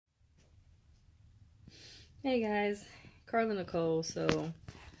Hey guys, Carla Nicole.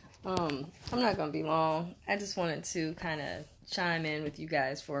 I'm not gonna be long. I just wanted to kind of chime in with you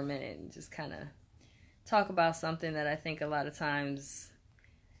guys for a minute and just kind of talk about something that I think a lot of times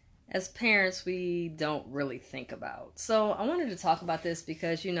as parents we don't really think about. So I wanted to talk about this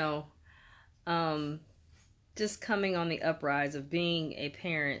because um, just coming on the uprise of being a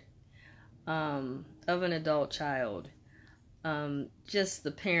parent of an adult child, just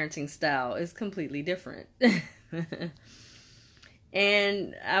the parenting style is completely different.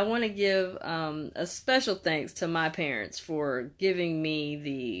 And I want to give a special thanks to my parents for giving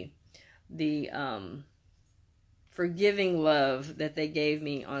me the forgiving love that they gave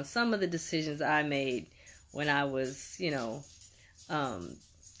me on some of the decisions I made when I was, um,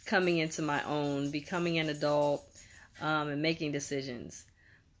 coming into my own, becoming an adult, and making decisions.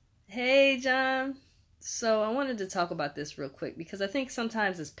 Hey, John. So I wanted to talk about this real quick because I think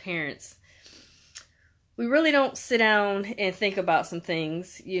sometimes as parents, we really don't sit down and think about some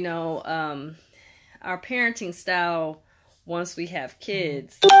things. Our parenting style once we have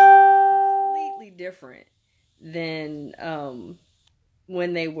kids is completely different than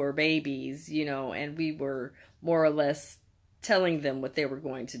when they were babies, and we were more or less telling them what they were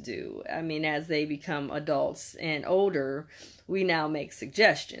going to do. I mean, as they become adults and older, we now make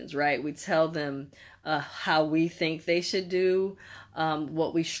suggestions, right? We tell them how we think they should do,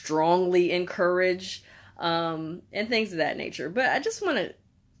 what we strongly encourage, and things of that nature. But I just want to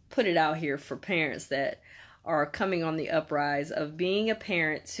put it out here for parents that are coming on the uprise of being a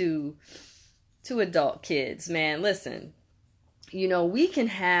parent to adult kids. Man, listen, we can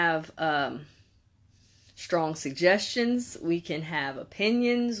have strong suggestions, we can have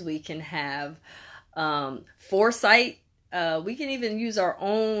opinions, we can have foresight. We can even use our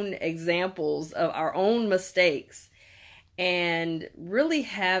own examples of our own mistakes and really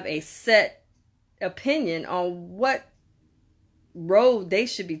have a set opinion on what road they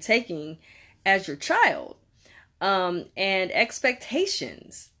should be taking as your child, and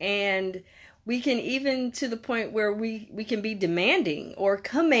expectations. And we can even to the point where we can be demanding or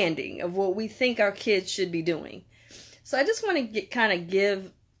commanding of what we think our kids should be doing. So I just want to kind of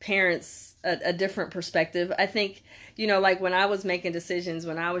give parents a different perspective. I think, like when I was making decisions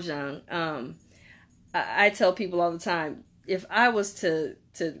when I was young, I tell people all the time, if I was to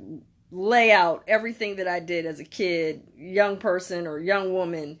lay out everything that I did as a kid, young person or young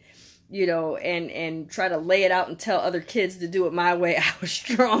woman, and try to lay it out and tell other kids to do it my way, I would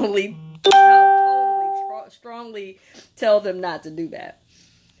strongly tell them not to do that.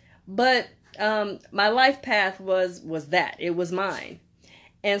 But my life path was that it was mine,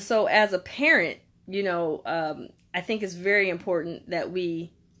 and so as a parent, I think it's very important that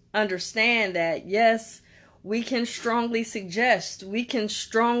we understand that yes, we can strongly suggest, we can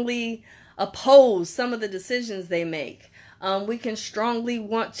strongly oppose some of the decisions they make. We can strongly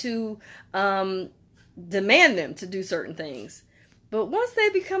want to demand them to do certain things. But once they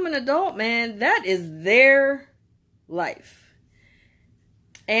become an adult, man, that is their life.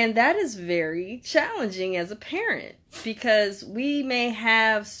 And that is very challenging as a parent because we may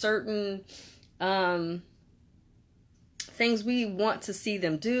have certain things we want to see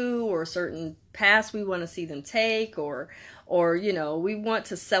them do, or certain paths we want to see them take, or we want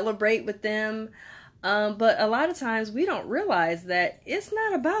to celebrate with them. But a lot of times we don't realize that it's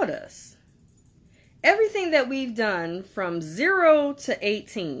not about us. Everything that we've done from 0 to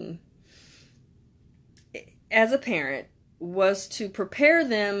 18 as a parent was to prepare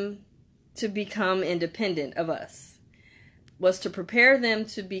them to become independent of us, was to prepare them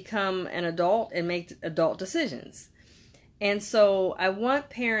to become an adult and make adult decisions. And so I want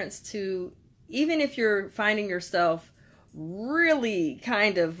parents to, even if you're finding yourself really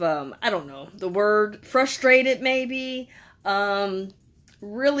kind of, I don't know, the word frustrated maybe,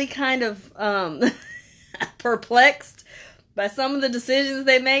 really kind of perplexed by some of the decisions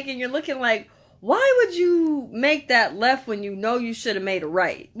they make, and you're looking like, why would you make that left when you know you should have made a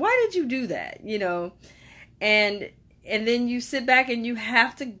right? Why did you do that? And then you sit back and you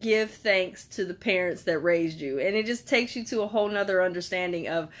have to give thanks to the parents that raised you. And it just takes you to a whole nother understanding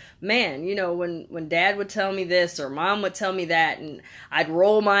of, man, when dad would tell me this or mom would tell me that, and I'd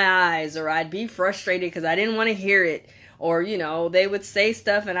roll my eyes or I'd be frustrated because I didn't want to hear it. Or, they would say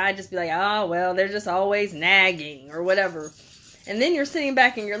stuff and I'd just be like, oh, well, they're just always nagging or whatever. And then you're sitting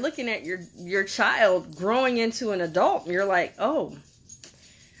back and you're looking at your child growing into an adult, and you're like, oh,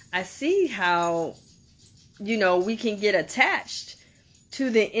 I see how we can get attached to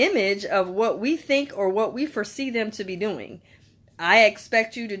the image of what we think or what we foresee them to be doing. I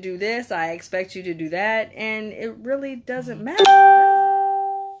expect you to do this, I expect you to do that, and it really doesn't matter,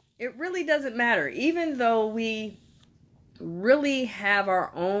 does It really doesn't matter. Even though we really have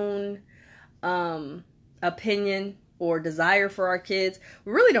our own opinion or desire for our kids,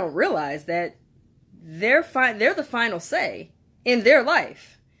 we really don't realize that they're the final say in their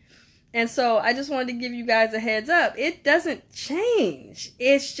life. And so I just wanted to give you guys a heads up. It doesn't change.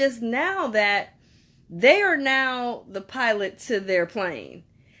 It's just now that they are now the pilot to their plane.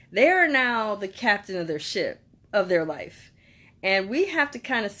 They are now the captain of their ship, of their life. And we have to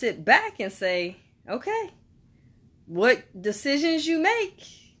kind of sit back and say, okay, what decisions you make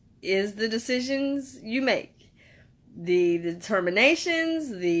is the decisions you make. The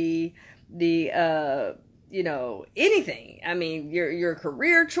determinations, anything. I mean, your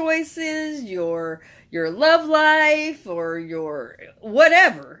career choices, your love life, or your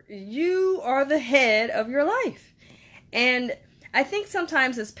whatever. You are the head of your life. And I think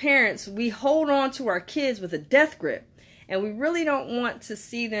sometimes as parents, we hold on to our kids with a death grip, and we really don't want to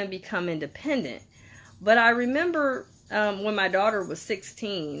see them become independent. But I remember when my daughter was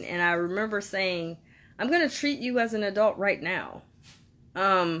 16, and I remember saying, I'm going to treat you as an adult right now.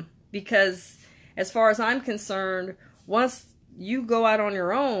 Because as far as I'm concerned, once you go out on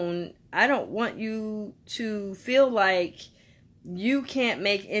your own, I don't want you to feel like you can't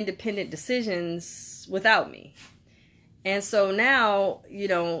make independent decisions without me. And so now,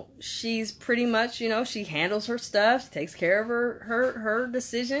 she's pretty much, she handles her stuff, takes care of her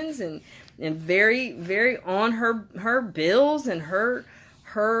decisions, and very, very on her bills and her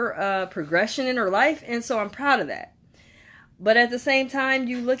progression in her life. And so I'm proud of that. But at the same time,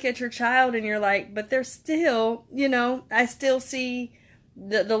 you look at your child and you're like, but they're still, I still see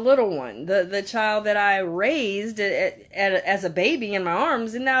the little one, the child that I raised as a baby in my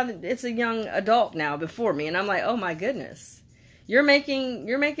arms, and now it's a young adult now before me, and I'm like, oh my goodness, you're making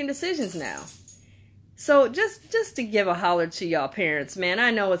decisions now. So just to give a holler to y'all parents, man,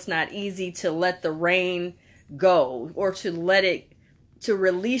 I know it's not easy to let the rein go, or to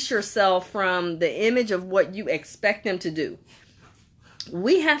release yourself from the image of what you expect them to do.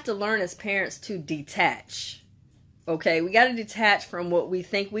 We have to learn as parents to detach. Okay, we got to detach from what we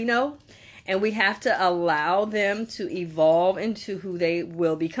think we know, and we have to allow them to evolve into who they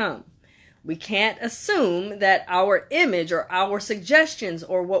will become. We can't assume that our image or our suggestions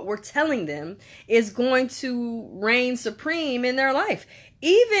or what we're telling them is going to reign supreme in their life.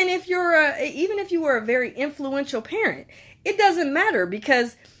 Even if you were a very influential parent, it doesn't matter,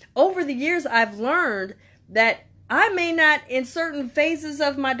 because over the years I've learned that I may not, in certain phases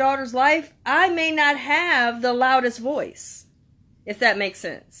of my daughter's life, I may not have the loudest voice, if that makes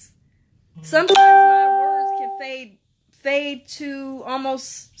sense. Sometimes my words can fade to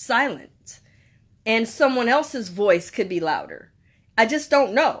almost silent, and someone else's voice could be louder. I just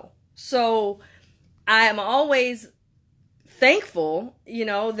don't know. So I am always thankful,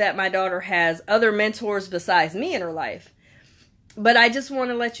 that my daughter has other mentors besides me in her life. But I just want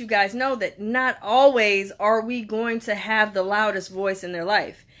to let you guys know that not always are we going to have the loudest voice in their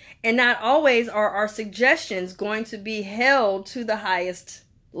life. And not always are our suggestions going to be held to the highest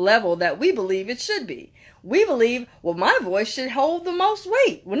level that we believe it should be. We believe, well, my voice should hold the most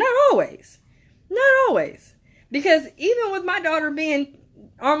weight. Well, not always. Not always. Because even with my daughter being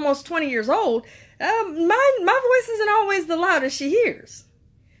almost 20 years old, my voice isn't always the loudest she hears.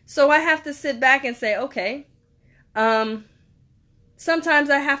 So I have to sit back and say, okay, sometimes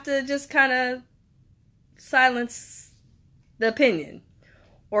I have to just kind of silence the opinion,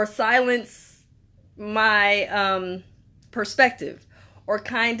 or silence my perspective, or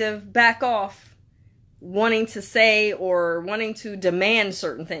kind of back off wanting to say or wanting to demand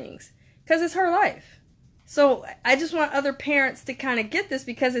certain things, because it's her life. So I just want other parents to kind of get this,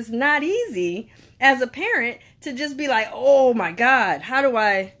 because it's not easy as a parent to just be like, oh my God, how do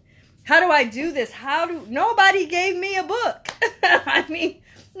I do this? Nobody gave me a book. I mean,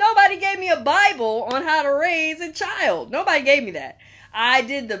 nobody gave me a Bible on how to raise a child. Nobody gave me that. I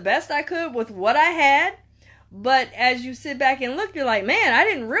did the best I could with what I had. But as you sit back and look, you're like, man, I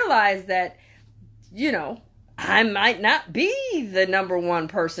didn't realize that, I might not be the number one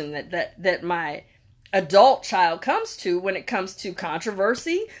person that my adult child comes to when it comes to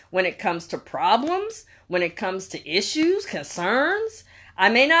controversy, when it comes to problems, when it comes to issues, concerns. I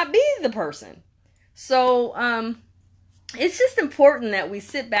may not be the person. So it's just important that we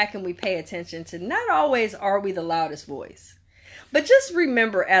sit back and we pay attention to, not always are we the loudest voice. But just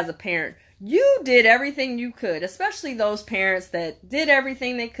remember, as a parent, you did everything you could, especially those parents that did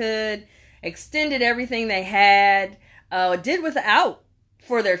everything they could, extended everything they had, did without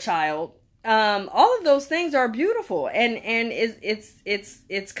for their child. All of those things are beautiful, and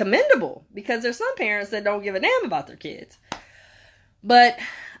it's commendable, because there's some parents that don't give a damn about their kids. But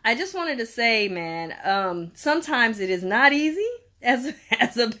I just wanted to say, man, sometimes it is not easy as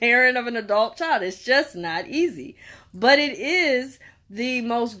a parent of an adult child. It's just not easy. But it is the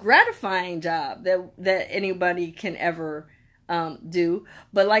most gratifying job that anybody can ever do.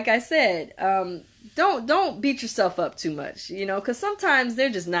 But like I said, don't beat yourself up too much, because sometimes they're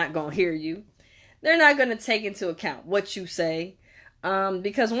just not going to hear you. They're not going to take into account what you say.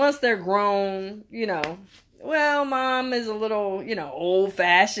 Because once they're grown, well, mom is a little, old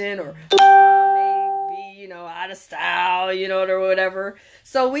fashioned, or mom may be, out of style, or whatever.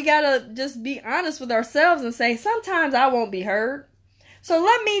 So we got to just be honest with ourselves and say, sometimes I won't be heard. So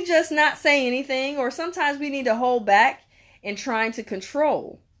let me just not say anything, or sometimes we need to hold back in trying to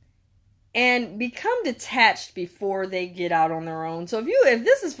control and become detached before they get out on their own. So if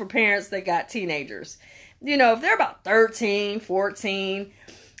this is for parents that got teenagers, if they're about 13, 14,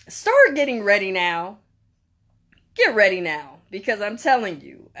 start getting ready now. Get ready now, because I'm telling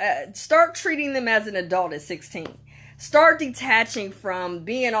you, start treating them as an adult at 16. Start detaching from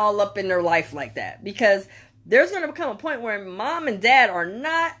being all up in their life like that, because there's going to become a point where mom and dad are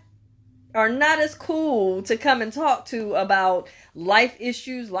not as cool to come and talk to about life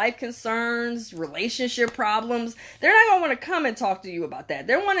issues, life concerns, relationship problems. They're not going to want to come and talk to you about that.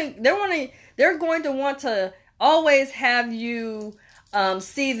 They're going to want to always have you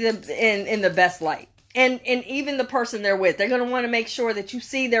see them in the best light. And even the person they're with, they're going to want to make sure that you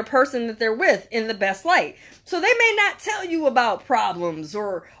see their person that they're with in the best light. So they may not tell you about problems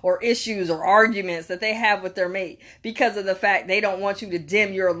or issues or arguments that they have with their mate, because of the fact they don't want you to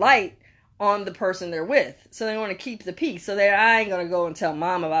dim your light on the person they're with. So they want to keep the peace. So I ain't going to go and tell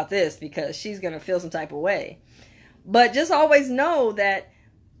mom about this because she's going to feel some type of way. But just always know that,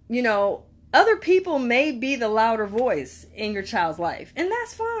 other people may be the louder voice in your child's life, and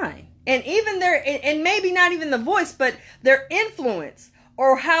that's fine. And even and maybe not even the voice, but their influence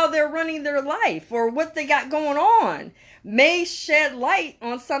or how they're running their life or what they got going on may shed light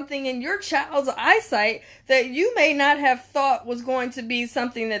on something in your child's eyesight that you may not have thought was going to be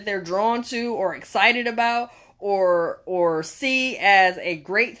something that they're drawn to or excited about or see as a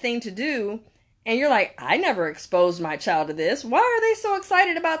great thing to do. And you're like, I never exposed my child to this. Why are they so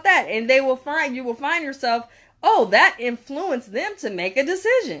excited about that? And you will find yourself, that influenced them to make a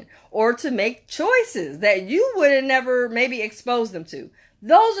decision or to make choices that you would have never maybe exposed them to.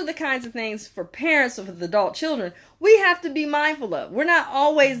 Those are the kinds of things for parents with adult children we have to be mindful of. We're not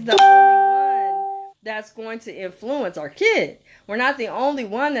always the only one that's going to influence our kid. We're not the only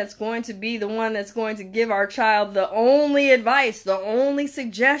one that's going to be the one that's going to give our child the only advice, the only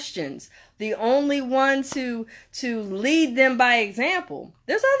suggestions, the only one to lead them by example.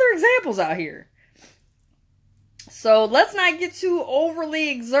 There's other examples out here. So let's not get too overly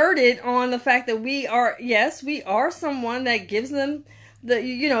exerted on the fact that we are someone that gives them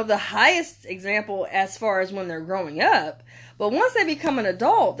the highest example as far as when they're growing up. But once they become an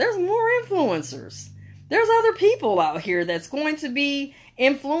adult, there's more influencers. There's other people out here that's going to be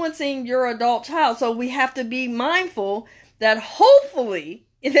influencing your adult child. So we have to be mindful that hopefully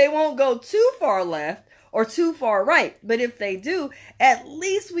they won't go too far left or too far right. But if they do, at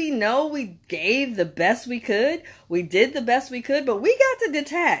least we know we gave the best we could. We did the best we could, but we got to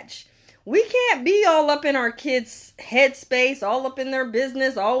detach. We can't be all up in our kids' headspace, all up in their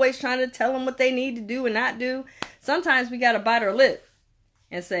business, always trying to tell them what they need to do and not do. Sometimes we got to bite our lip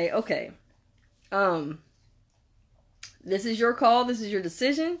and say, okay, this is your call. This is your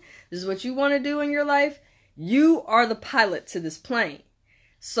decision. This is what you want to do in your life. You are the pilot to this plane.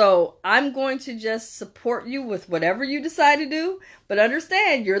 So I'm going to just support you with whatever you decide to do, but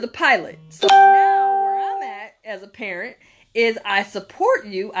understand you're the pilot. So now where I'm at as a parent is I support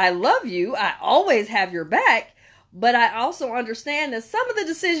you. I love you. I always have your back, but I also understand that some of the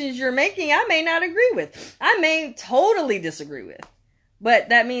decisions you're making, I may not agree with. I may totally disagree with, but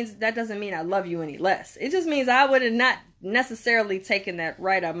that doesn't mean I love you any less. It just means I would have not necessarily taken that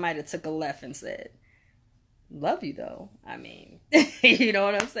right. I might have took a left instead. Love you though. I mean, you know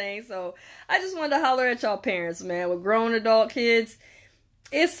what I'm saying? So I just wanted to holler at y'all parents, man, with grown adult kids.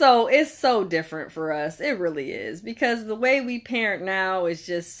 It's so different for us. It really is, because the way we parent now is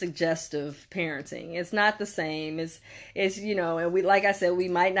just suggestive parenting. It's not the same. It's and we, like I said, we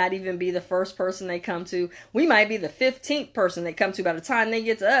might not even be the first person they come to. We might be the 15th person they come to by the time they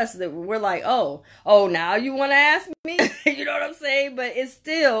get to us, that we're like, oh, now you want to ask me? You know what I'm saying? But it's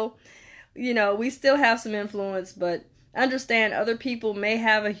still, we still have some influence, but understand other people may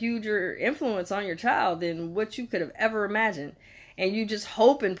have a huger influence on your child than what you could have ever imagined. And you just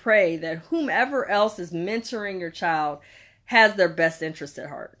hope and pray that whomever else is mentoring your child has their best interest at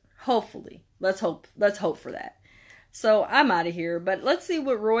heart. Hopefully. Let's hope for that. So I'm out of here. But let's see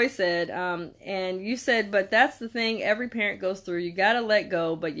what Roy said. And you said, but that's the thing every parent goes through. You got to let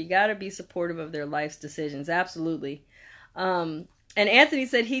go, but you got to be supportive of their life's decisions. Absolutely. And Anthony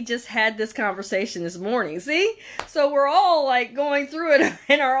said he just had this conversation this morning. See? So we're all like going through it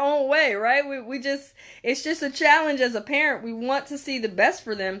in our own way, right? It's just a challenge as a parent. We want to see the best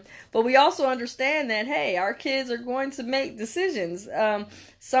for them, but we also understand that, hey, our kids are going to make decisions.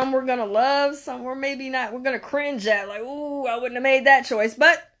 Some we're going to love, some we're maybe not, we're going to cringe at, like, ooh, I wouldn't have made that choice,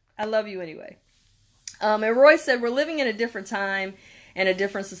 but I love you anyway. And Roy said, we're living in a different time and a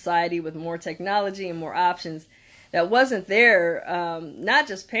different society with more technology and more options that wasn't there, not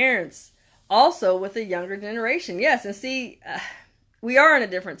just parents, also with the younger generation. Yes, and see, we are in a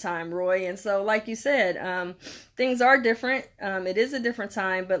different time, Roy, and so like you said, things are different. It is a different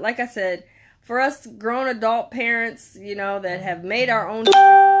time, but like I said, for us grown adult parents, you know, that have made our own choices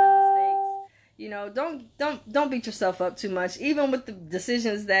and mistakes, you know, don't beat yourself up too much, even with the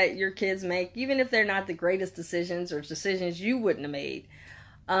decisions that your kids make, even if they're not the greatest decisions or decisions you wouldn't have made.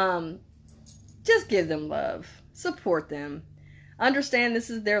 Just give them love. Support them. Understand this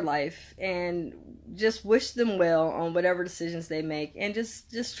is their life, and just wish them well on whatever decisions they make, and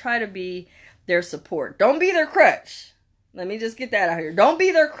just try to be their support. Don't be their crutch. Let me just get that out here. Don't be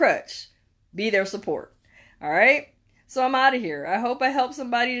their crutch. Be their support. All right? So I'm out of here. I hope I helped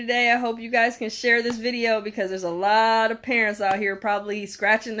somebody today. I hope you guys can share this video, because there's a lot of parents out here probably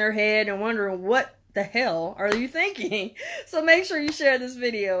scratching their head and wondering, what the hell are you thinking? So make sure you share this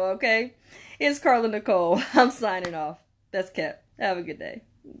video, okay? It's Carla Nicole. I'm signing off. That's Kep. Have a good day.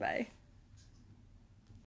 Bye.